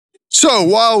So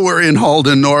while we're in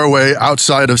Halden, Norway,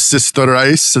 outside of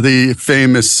Sistereis, the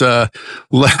famous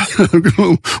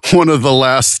one of the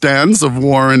last stands of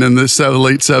Warren in the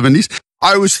late 70s,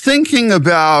 I was thinking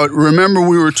about, remember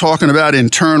we were talking about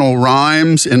internal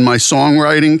rhymes in my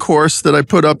songwriting course that I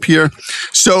put up here?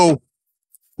 So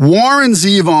Warren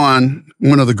Zevon,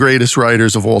 one of the greatest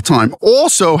writers of all time,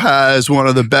 also has one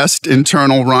of the best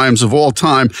internal rhymes of all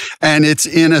time. And it's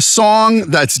in a song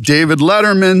that's David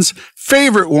Letterman's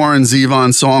favorite Warren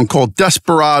Zevon song called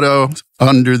Desperado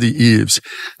Under the Eaves.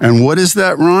 And what is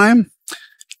that rhyme?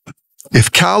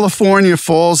 If California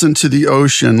falls into the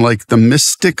ocean like the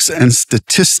mystics and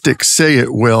statistics say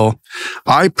it will,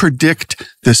 I predict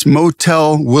this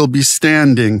motel will be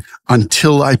standing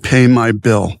until I pay my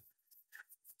bill.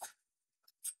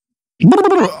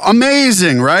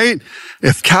 Amazing, right?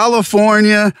 If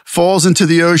California falls into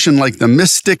the ocean like the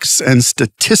mystics and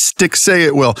statistics say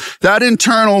it will. That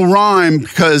internal rhyme,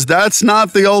 because that's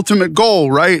not the ultimate goal,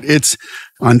 right? It's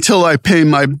until I pay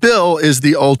my bill is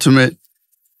the ultimate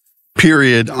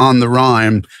period on the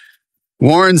rhyme.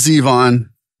 Warren Zevon,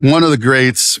 one of the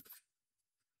greats,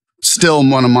 still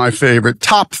one of my favorite,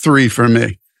 top 3 for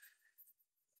me.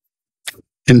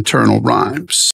 Internal rhymes.